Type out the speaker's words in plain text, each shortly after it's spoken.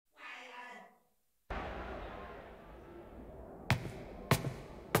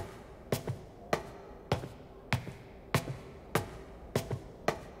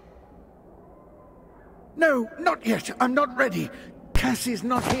No, not yet. I'm not ready. Cassie's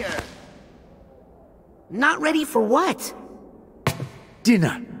not here. Not ready for what?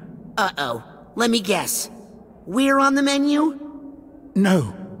 Dinner. Uh-oh. Let me guess. We're on the menu?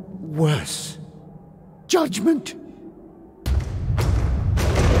 No. Worse. Judgment.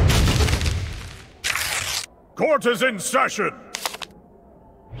 Court is in session.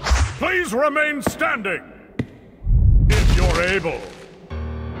 Please remain standing. If you're able.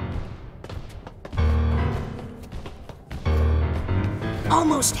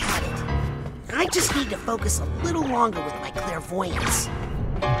 Almost had it. I just need to focus a little longer with my clairvoyance.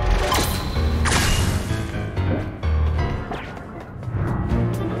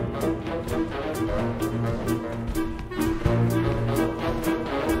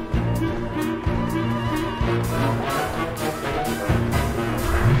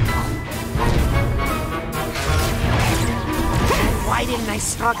 Why didn't I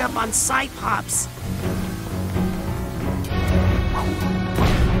stock up on side pops?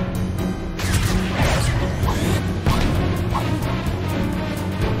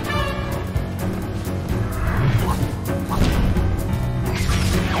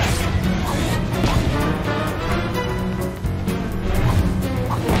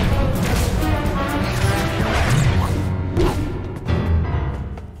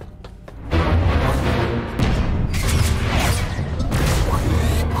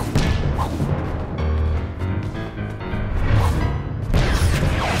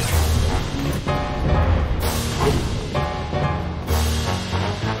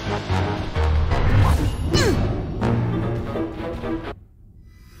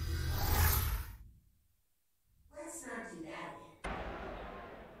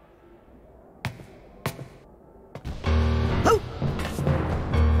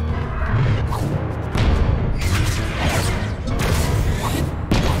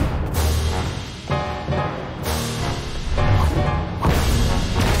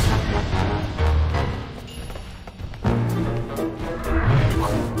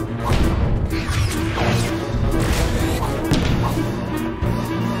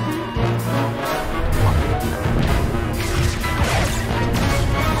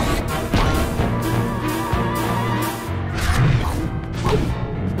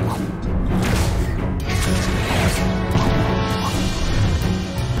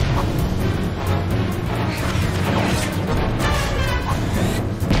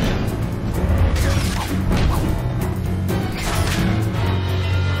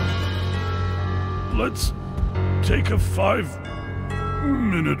 Let's take a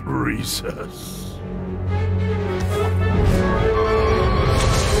 5-minute recess.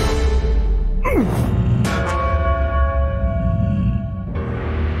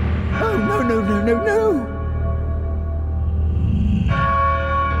 Oh, no, no, no, no, no!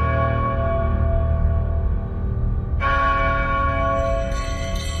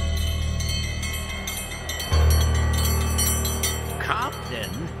 Compton?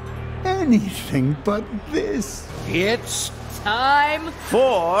 Anything but this. It's time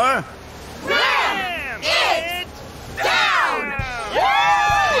for... Ram it down!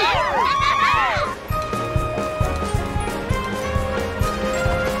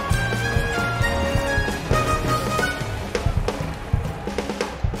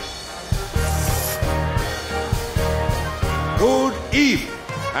 Good evening,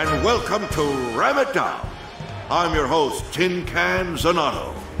 and welcome to Ram It Down. I'm your host, Tin Can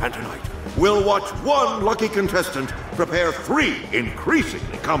Zanotto, and tonight we'll watch one lucky contestant prepare 3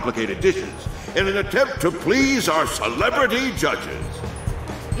 increasingly complicated dishes in an attempt to please our celebrity judges.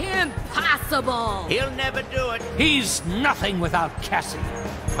 Impossible! He'll never do it. He's nothing without Cassie.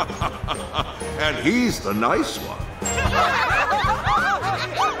 And he's the nice one.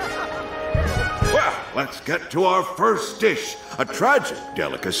 Well, let's get to our first dish, a tragic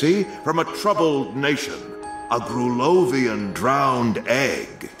delicacy from a troubled nation, a Grulovian drowned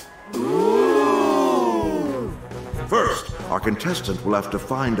egg. Ooh. First, our contestant will have to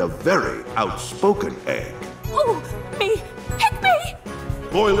find a very outspoken egg. Oh, me! Pick me!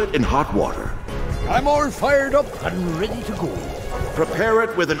 Boil it in hot water. I'm all fired up and ready to go. Prepare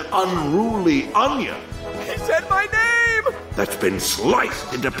it with an unruly onion. He said my name! That's been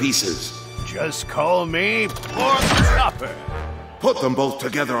sliced into pieces. Just call me Pork Chopper. Put them both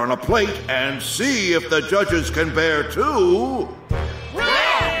together on a plate and see if the judges can bear to...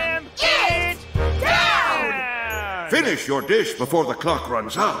 Ram it down! Finish your dish before the clock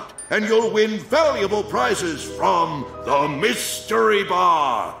runs out, and you'll win valuable prizes from the Mystery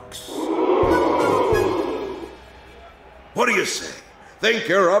Box. What do you say? Think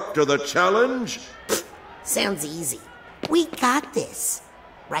you're up to the challenge? Sounds easy. We got this.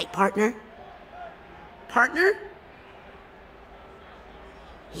 Right, partner? partner?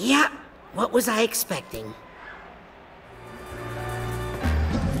 Yeah, what was I expecting?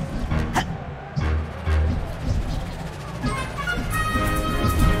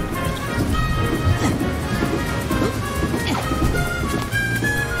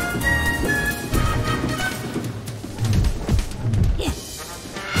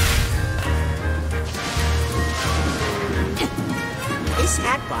 This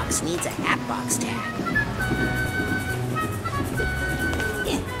hat box needs a hat box tag.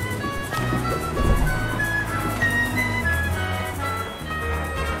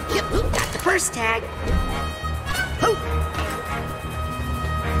 Yep, got the first tag. Oh.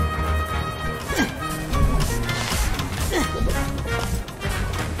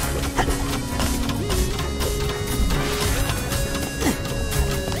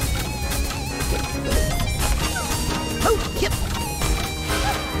 Oh, yep.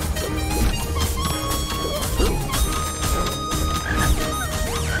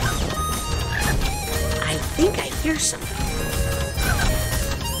 I think I hear something.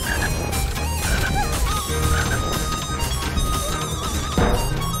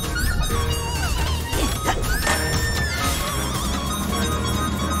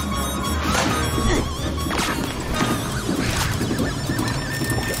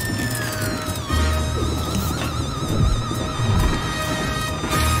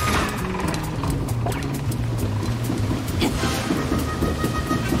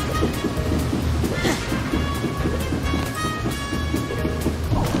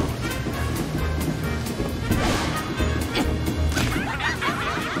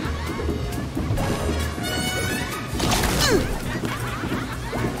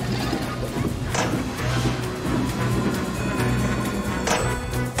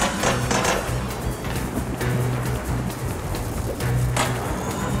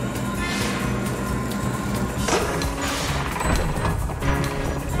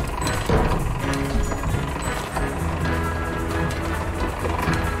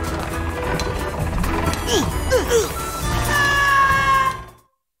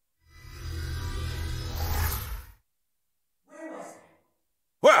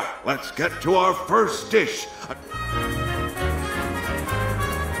 Well, let's get to our first dish. I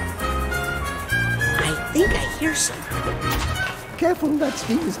think I hear something. Careful, that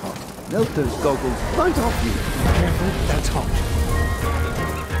steam is hot. Melt those goggles right off you. Careful, that's hot.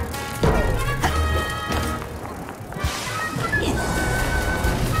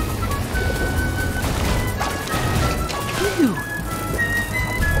 Phew.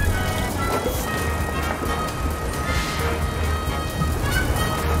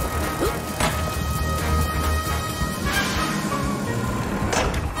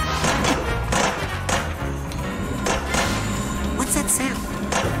 What's that sound?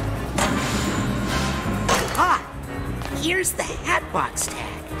 Ah! Here's the hat box tag.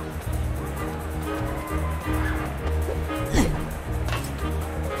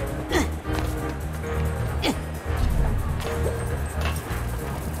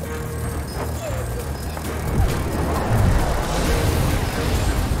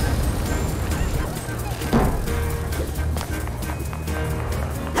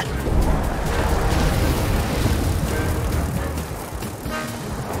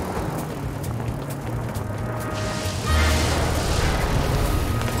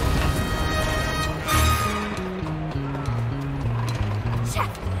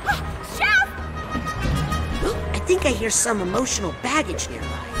 I think I hear some emotional baggage nearby.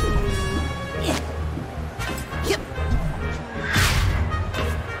 Yep.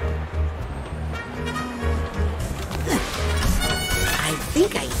 I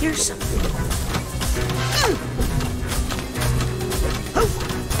think I hear something.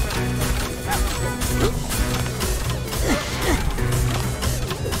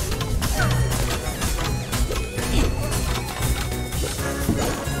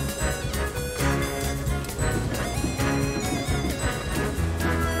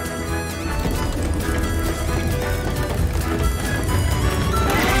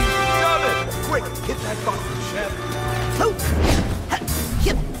 Hit that button, Chef. Oh!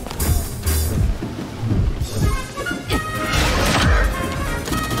 Yep.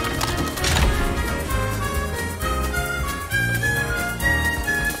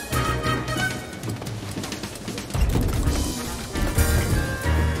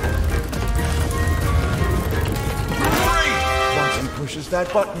 Once he pushes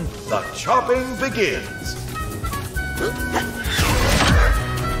that button, the chopping begins.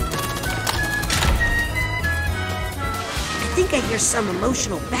 I think I hear some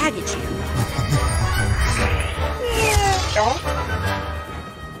emotional baggage here.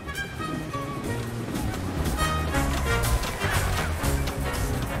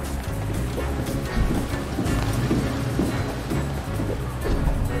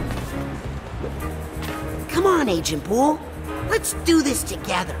 Agent Poole. Let's do this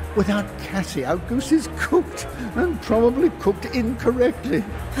together. Without Cassie, our goose is cooked, and probably cooked incorrectly.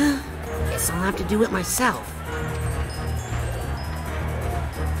 Guess I'll have to do it myself.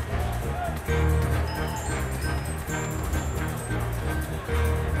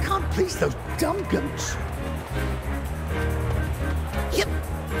 Can't please those dumb goats. Yep.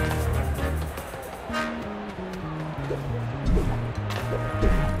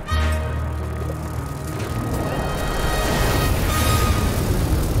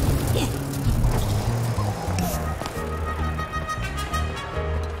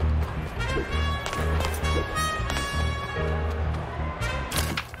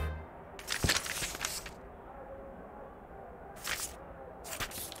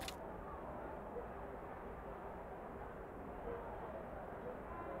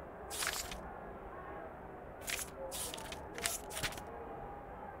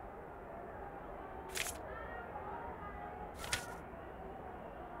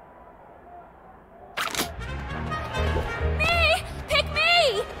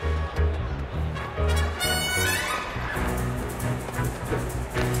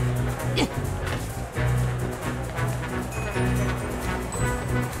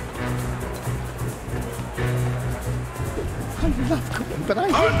 I love cooking, but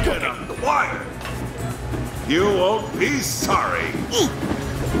I hate Get on the wire. You won't be sorry.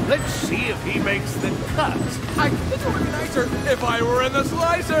 Let's see if he makes the cut. It would be nicer if I were in the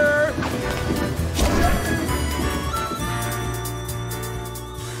slicer!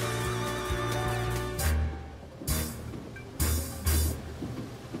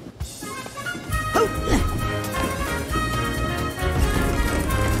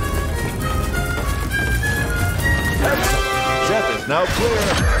 Chef is now clear.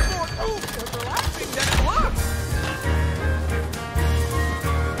 More relaxing than it looks!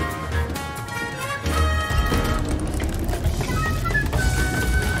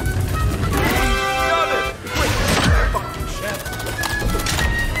 Done it! Wait, fucking chef.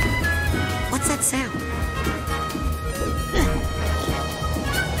 What's that sound?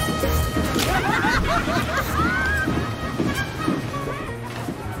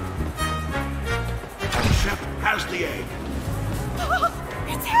 And Chef has the egg.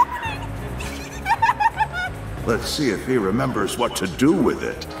 It's happening! Let's see if he remembers what to do with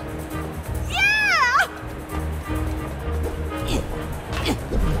it. Yeah!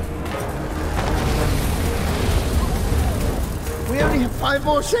 We only have 5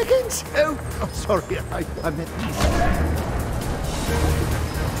 more seconds. Oh, sorry, I meant these.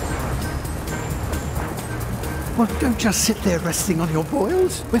 Well, don't just sit there resting on your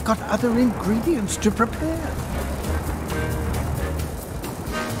boils. We've got other ingredients to prepare.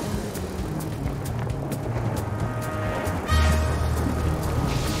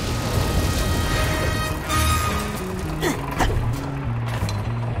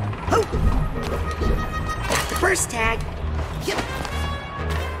 First tag. Yep.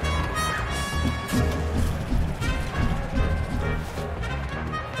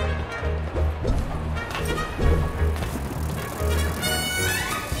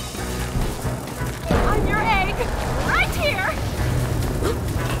 On your egg! Right here!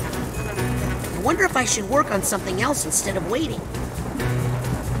 I wonder if I should work on something else instead of waiting.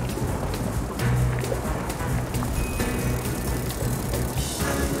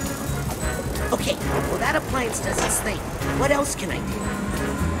 Okay, well that appliance does its thing. What else can I do?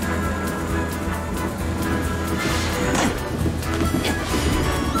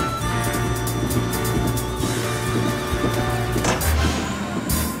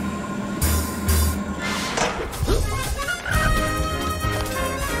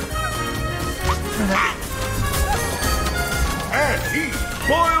 And he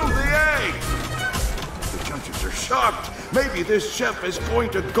boiled the egg! The judges are shocked. Maybe this chef is going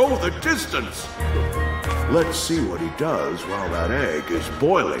to go the distance. Let's see what he does while that egg is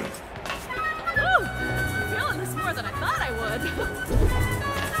boiling. Woo! I'm feeling this more than I thought I would.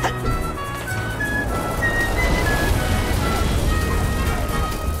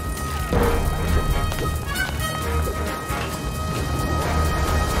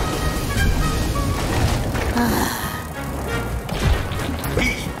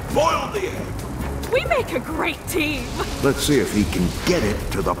 He's boiled the egg. We make a great team! Let's see if he can get it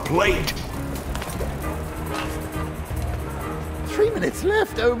to the plate. 3 minutes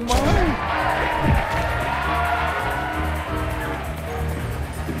left, oh my!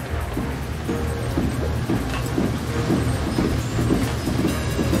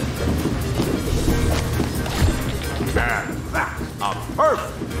 And that's a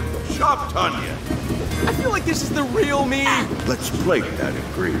perfect chopped onion. I feel like this is the real me! Let's plate that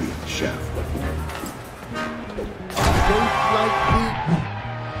ingredient, chef.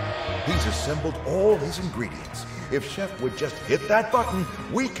 might be... He's assembled all his ingredients. If Chef would just hit that button,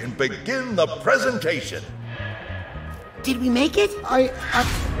 we can begin the presentation. Did we make it?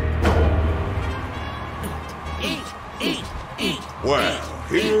 Eat. Well,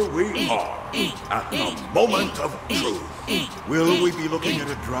 here we are, at the moment of truth. Will we be looking at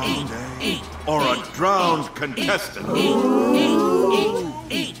a drowned egg or a drowned contestant?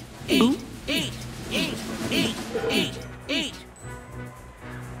 Eat.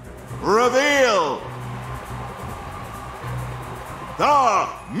 Reveal the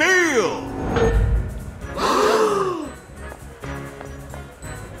meal!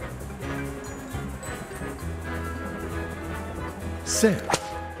 So,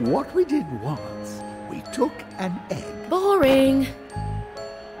 what we did was, we took an egg Boring.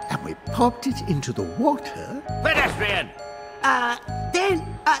 and we popped it into the water. Pedestrian!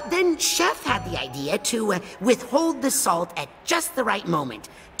 Then Chef had the idea to withhold the salt at just the right moment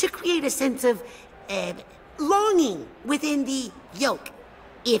to create a sense of longing within the yolk,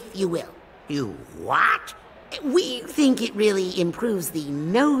 if you will. You what? We think it really improves the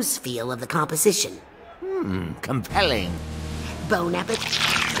nose feel of the composition. Compelling. Bon appetit.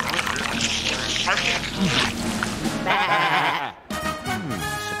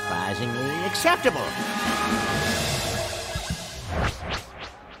 Surprisingly acceptable.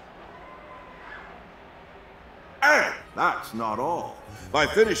 And that's not all. By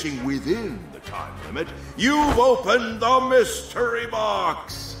finishing within the time limit, you've opened the mystery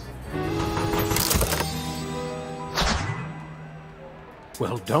box.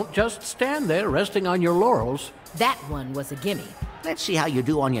 Well, don't just stand there resting on your laurels. That one was a gimme. Let's see how you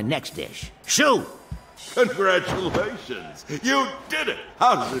do on your next dish. Shoo! Congratulations. You did it.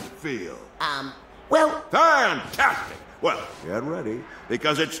 How does it feel? Well, Fantastic. Well, get ready,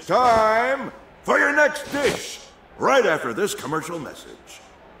 because it's time for your next dish, right after this commercial message.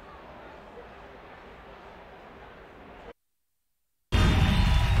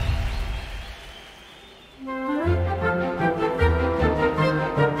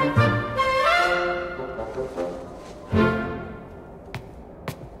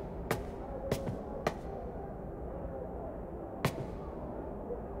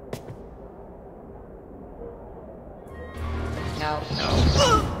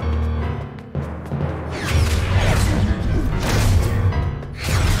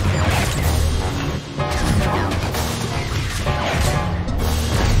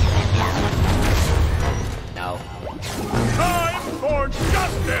 Time for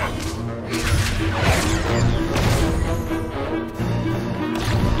justice!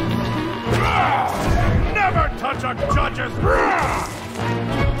 Never touch a judge's...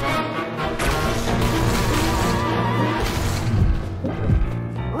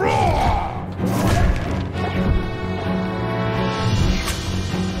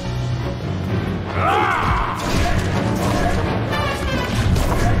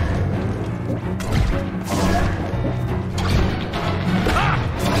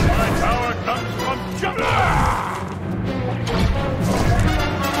 My power comes from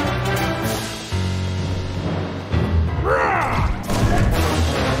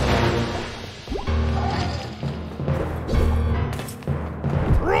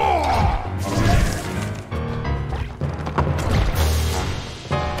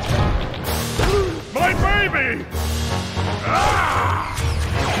my baby!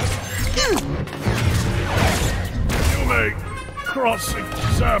 You may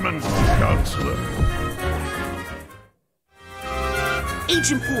cross-examine, Counselor.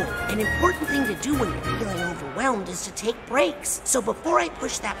 Agent Poole, an important thing to do when you're feeling overwhelmed is to take breaks. So before I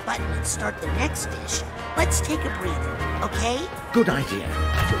push that button and start the next dish, let's take a breather, okay? Good idea.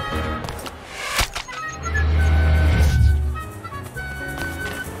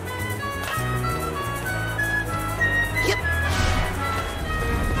 Yep.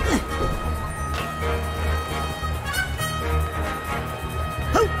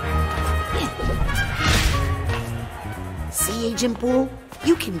 See, Agent Poole?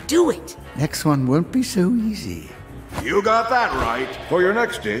 You can do it. Next one won't be so easy. You got that right. For your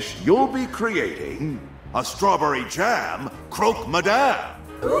next dish, you'll be creating a strawberry jam croque madame.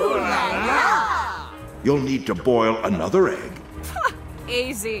 Ooh la la! You'll need to boil another egg,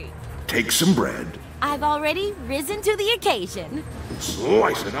 Easy. take some bread, I've already risen to the occasion.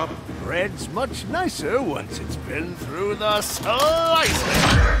 slice it up, Bread's much nicer once it's been through the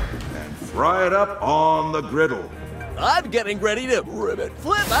slicer. and fry it up on the griddle. I'm getting ready to ribbit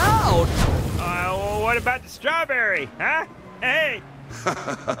flip out. What about the strawberry, huh? Hey!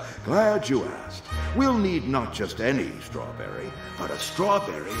 Glad you asked. We'll need not just any strawberry, but a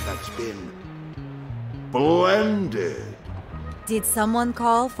strawberry that's been blended. Did someone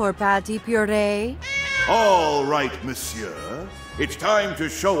call for patty puree? All right, monsieur. It's time to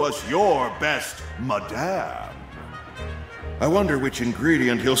show us your best, madame. I wonder which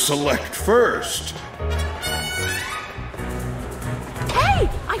ingredient he'll select first. Hey!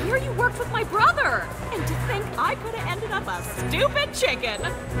 I hear you worked with my brother! And to think I could have ended up a stupid chicken!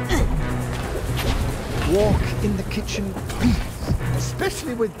 Walk in the kitchen, please.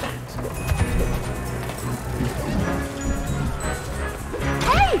 Especially with that.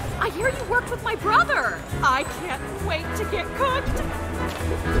 Hey! I hear you worked with my brother! I can't wait to get cooked!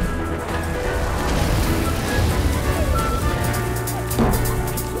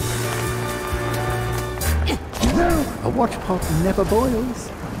 No, a watch pot never boils.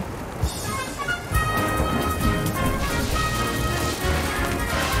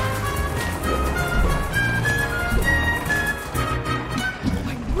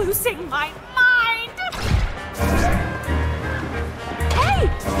 I'm losing my mind! Hey!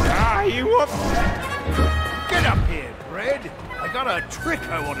 Ah, you up? Get up here, Fred. I got a trick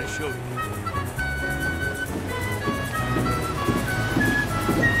I want to show you.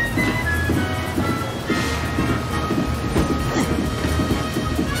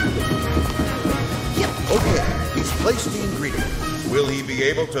 Okay, he's placed the ingredient. Will he be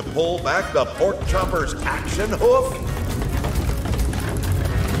able to pull back the pork chopper's action hoof?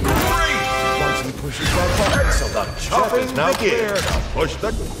 Great! Once he pushes that button, so the chopping now begins. Push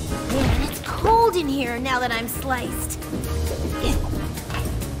the... Man, it's cold in here now that I'm sliced.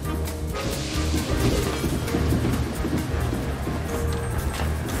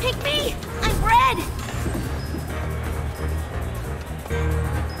 Pick me! I'm red!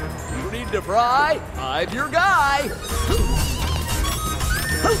 You need to fry? I'm your guy.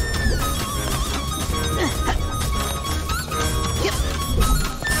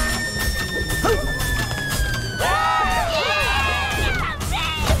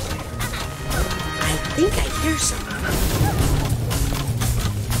 I think I hear something.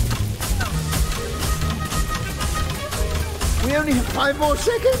 We only have 5 more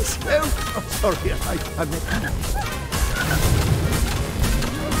seconds. Oh, sorry, I meant...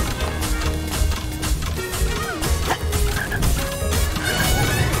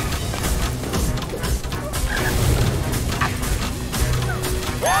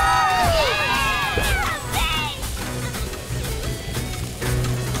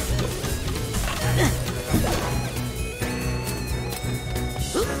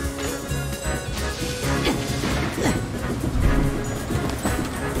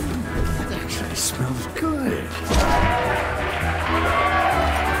 Smells good.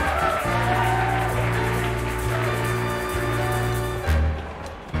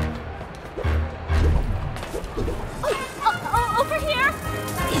 Over here!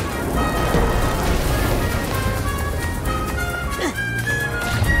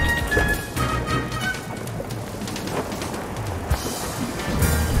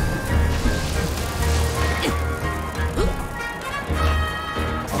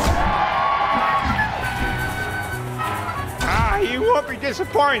 You won't be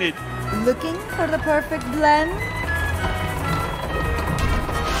disappointed. Looking for the perfect blend?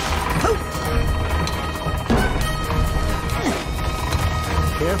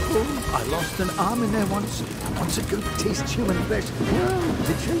 Careful, I lost an arm in there once. Once a goat tastes human flesh, well,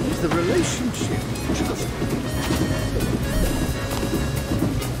 it changes the relationship. Trust me.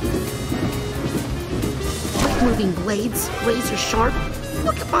 Moving blades, razor sharp.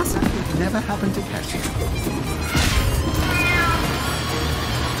 What could possibly... It never happened to catch it.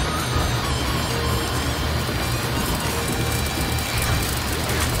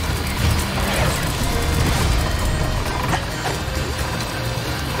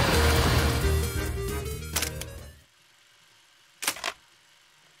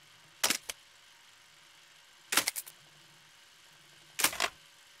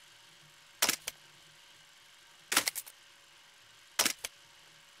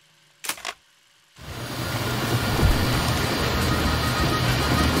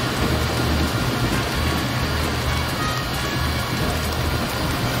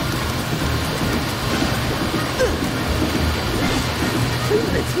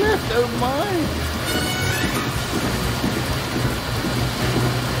 It's left, oh my!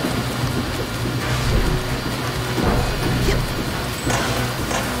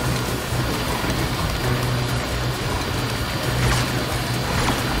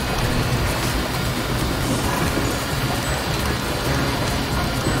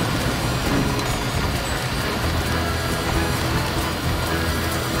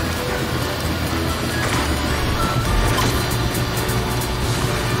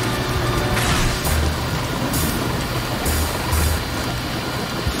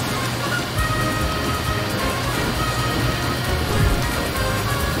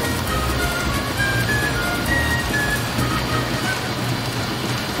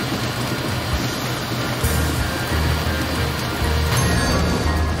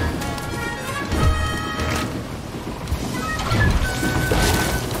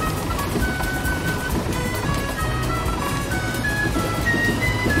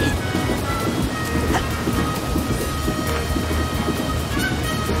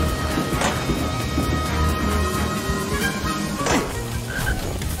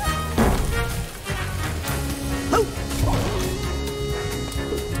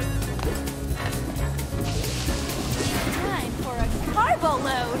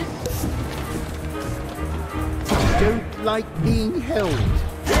 like being held.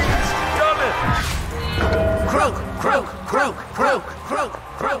 Croak, croak, croak, croak, croak,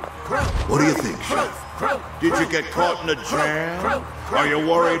 croak, croak. What do you think, Chef? Did you get caught in a jam? Are you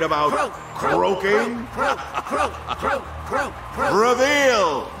worried about croaking?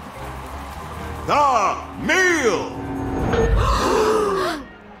 Reveal the meal!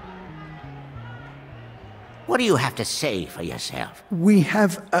 What do you have to say for yourself? We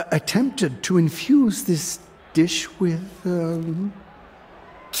have attempted to infuse this dish with,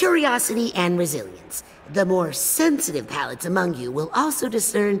 Curiosity and resilience. The more sensitive palates among you will also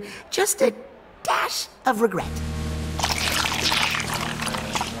discern just a dash of regret.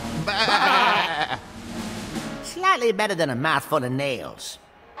 Slightly better than a mouthful of nails.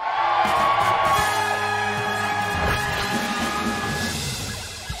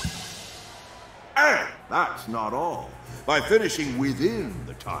 And that's not all. By finishing within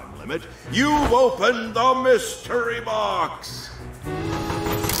the time limit, you've opened the mystery box.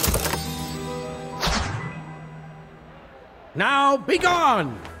 Now be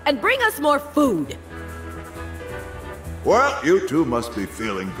gone! And bring us more food. Well, you two must be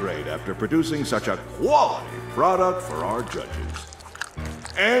feeling great after producing such a quality product for our judges.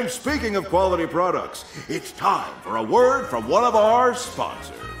 And speaking of quality products, it's time for a word from one of our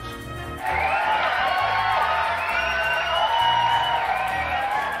sponsors.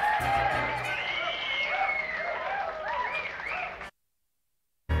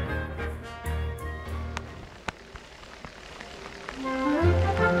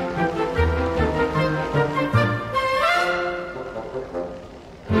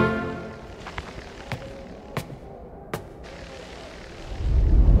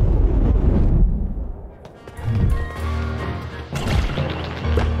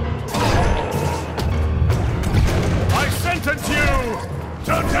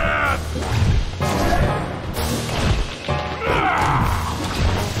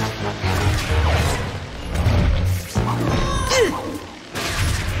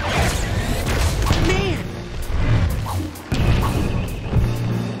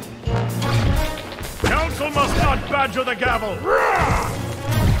 Badger the gavel!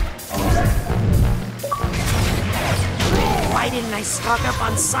 Why didn't I stock up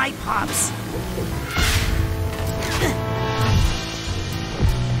on side pops?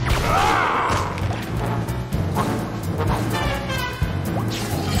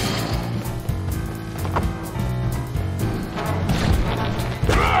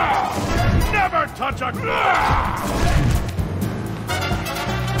 Never touch a...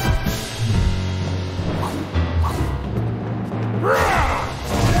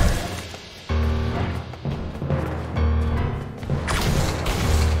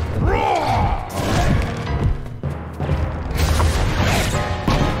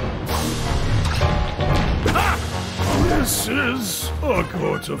 This is a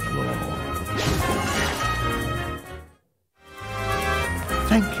court of law.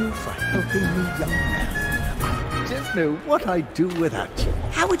 Thank you for helping me, young man. I don't know what I'd do without you.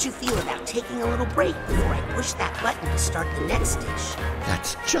 How would you feel about taking a little break before I push that button to start the next dish?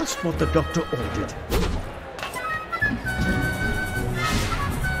 That's just what the doctor ordered.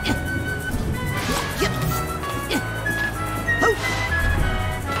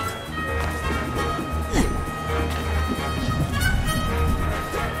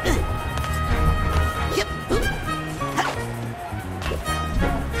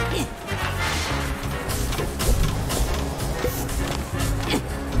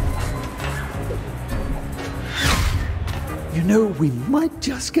 You know, we might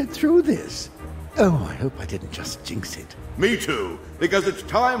just get through this. Oh, I hope I didn't just jinx it. Me too, because it's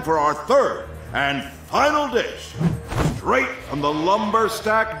time for our third and final dish. Straight from the Lumber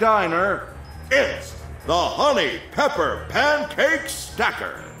Stack Diner, it's the Honey Pepper Pancake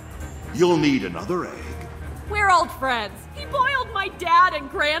Stacker. You'll need another egg. We're old friends. He boiled my dad and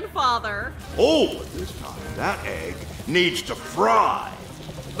grandfather. Oh, but this time that egg needs to fry.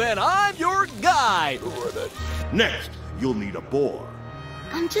 Then I'm your guy. Next, you'll need a boar.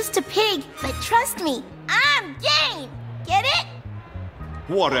 I'm just a pig, but trust me, I'm game! Get it?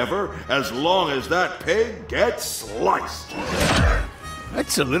 Whatever, as long as that pig gets sliced.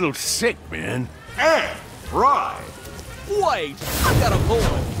 That's a little sick, man. And fried. Wait, I gotta pull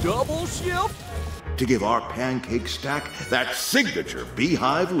a double shift? To give our pancake stack that signature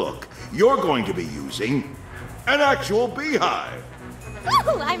beehive look, you're going to be using an actual beehive.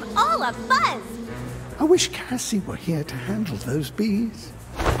 Ooh, I'm all a buzz! I wish Cassie were here to handle those bees.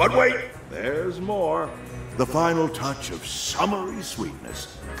 But wait, there's more. The final touch of summery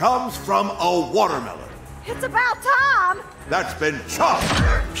sweetness comes from a watermelon. It's about time! That's been chopped.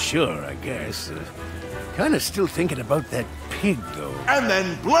 Sure, I guess. Kinda still thinking about that pig, though. And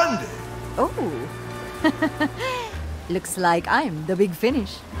then blend it. Oh. Looks like I'm the big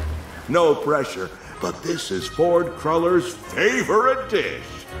finish. No pressure, but this is Ford Cruller's favorite dish.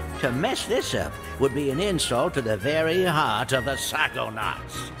 To mess this up would be an insult to the very heart of the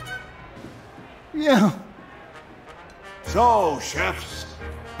Psychonauts. Yeah. So, chefs,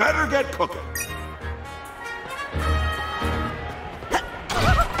 better get cooking.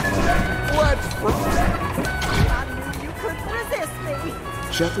 I knew you couldn't resist me.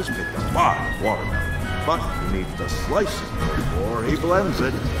 Chef has picked a fine watermelon, but he needs to slice it before he blends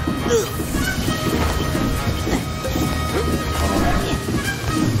it.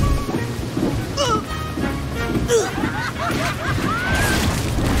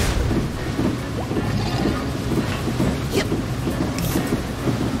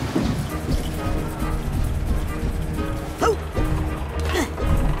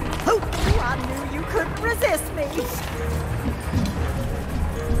 I knew you couldn't resist me.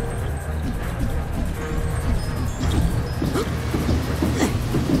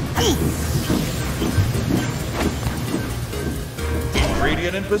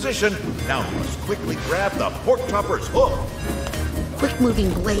 Ingredient in position. Now we must quickly grab the pork chopper's hook.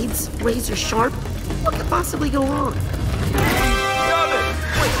 Quick-moving blades, razor sharp. What could possibly go wrong? Got it!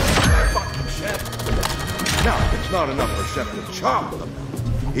 Quick, fucking chef. Now, it's not enough for chef to chop the melon.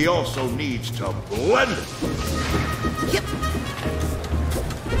 He also needs to blend it. Yep.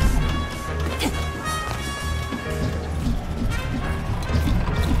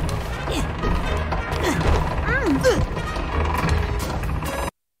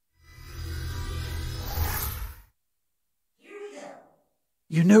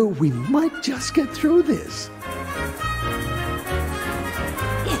 You know, we might just get through this.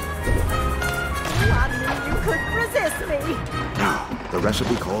 I knew you couldn't resist me. Now, the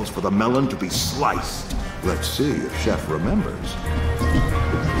recipe calls for the melon to be sliced. Let's see if chef remembers.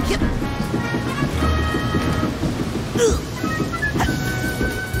 Yep.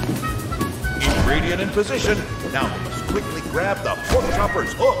 Ingredient in position. Now we must quickly grab the pork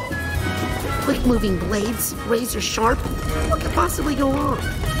chopper's hook. Quick-moving blades, razor sharp. What could possibly go wrong?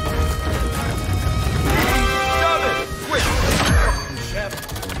 Got it! Quick, chef.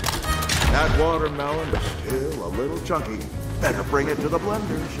 That watermelon is still a little chunky. Better bring it to the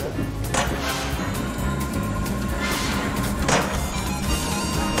blender, chef.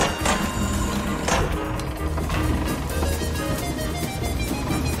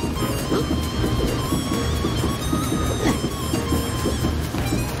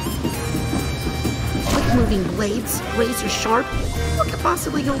 Moving blades, razor sharp. What could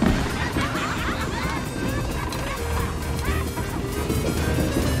possibly go?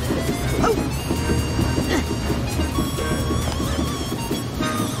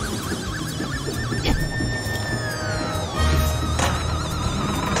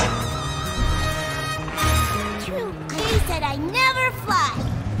 True, they said I never fly.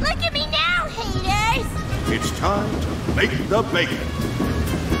 Look at me now, haters! It's time to make the bacon.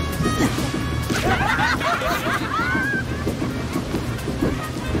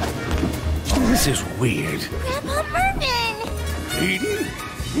 This is weird. Grandpa Mervin! Edie?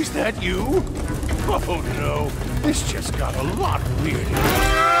 Is that you? Oh no, this just got a lot weirder.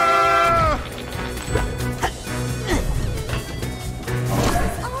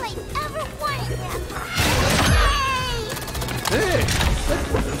 All I ever wanted, Grandpa. Hey, that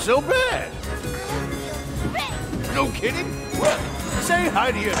wasn't so bad. Yay! No kidding? Well, say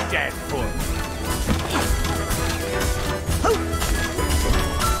hi to your dad for me.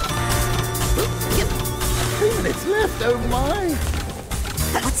 Minutes left, oh my!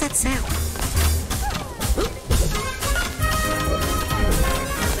 What's that sound?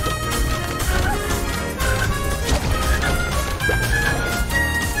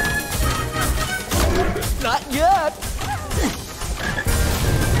 Not yet!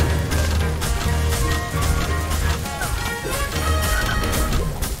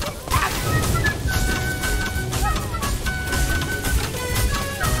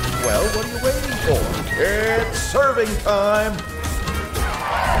 Well, what are you waiting for? It's serving time!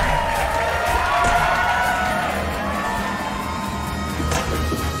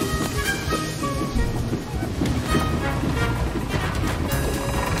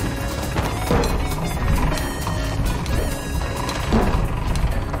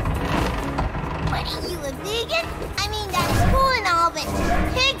 What are you, a vegan? I mean, that's cool and all, but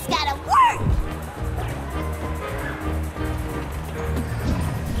pigs gotta work!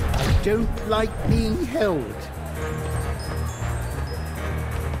 I don't like being held.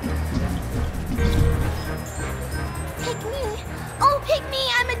 Pick me. Oh, pick me.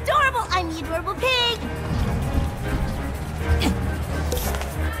 I'm adorable. I'm the adorable pig.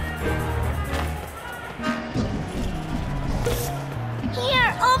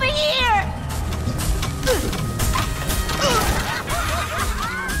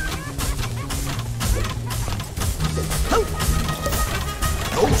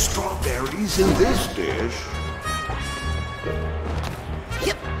 strawberries in this dish.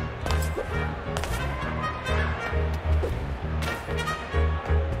 Yep.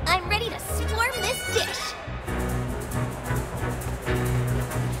 I'm ready to swarm this dish.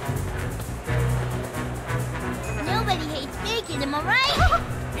 Nobody hates bacon, am I right?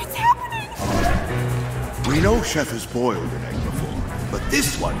 It's happening! We know Chef has boiled an egg before, but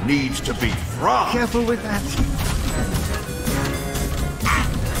this one needs to be fried. Careful with that.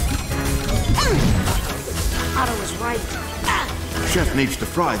 Otto was right. Chef needs to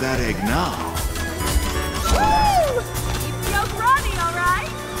fry that egg now. Woo! Keep the yolk running, all right?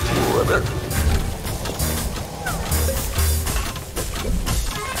 Look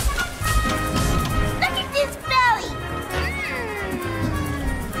at this belly!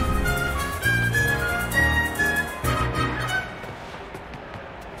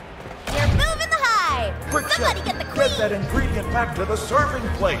 You're moving the hive! Quick, Somebody Chef, get the queen! get that ingredient back to the serving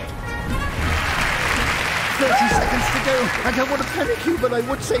plate. 30 seconds to go. I don't want to panic you, but I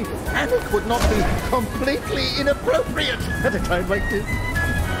would say panic would not be completely inappropriate at a time like this.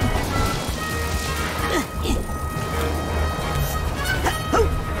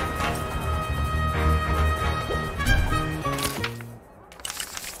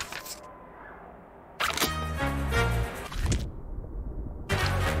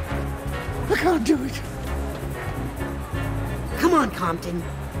 I can't do it. Come on, Compton.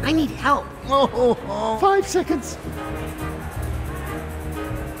 I need help. Oh, 5 seconds.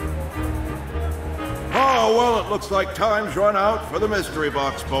 Oh, well, it looks like time's run out for the mystery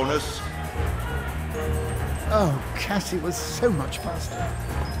box bonus. Oh, Cassie was so much faster.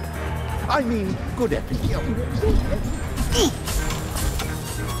 I mean, good epic.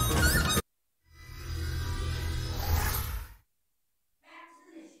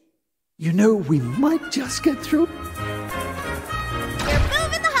 You know, we might just get through. You're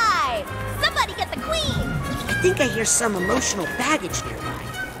moving the hive! Somebody get the queen! I think I hear some emotional baggage nearby.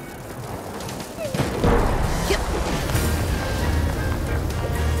 Yep.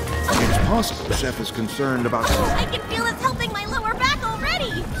 It's possible Chef is concerned about... I can feel it's helping my lower back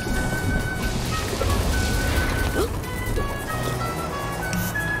already!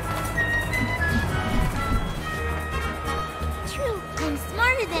 True, I'm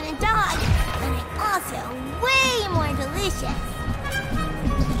smarter than a dog, but I'm also way more delicious.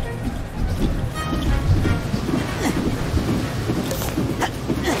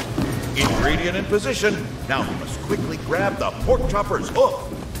 Ingredient in position. Now we must quickly grab the pork chopper's hoof.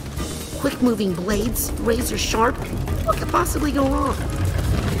 Quick-moving blades, razor sharp. What could possibly go wrong?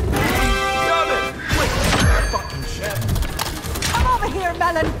 Done it! Wait, fucking Chef. Come over here,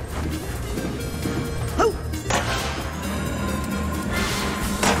 Melon. Oh!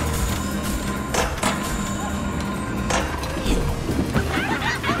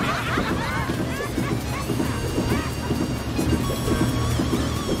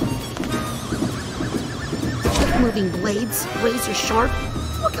 Quick-moving blades, razor sharp.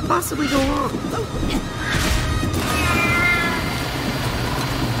 What could possibly go wrong?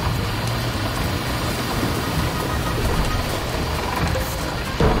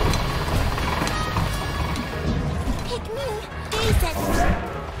 Pick me. They said...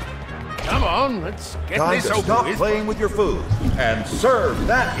 Come on, let's get Time this to over stop with. playing with your food and serve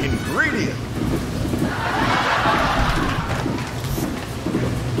that ingredient.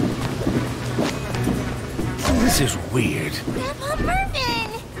 This is weird. Grandpa Mervin!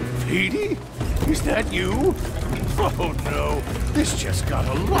 Petey? Is that you? Oh no, this just got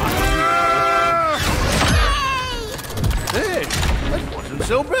a lot weirder. Hey, that wasn't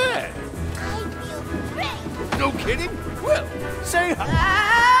so bad. I feel great! No kidding? Well, say hi.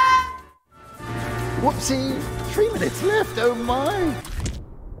 Whoopsie. 3 minutes left, oh my.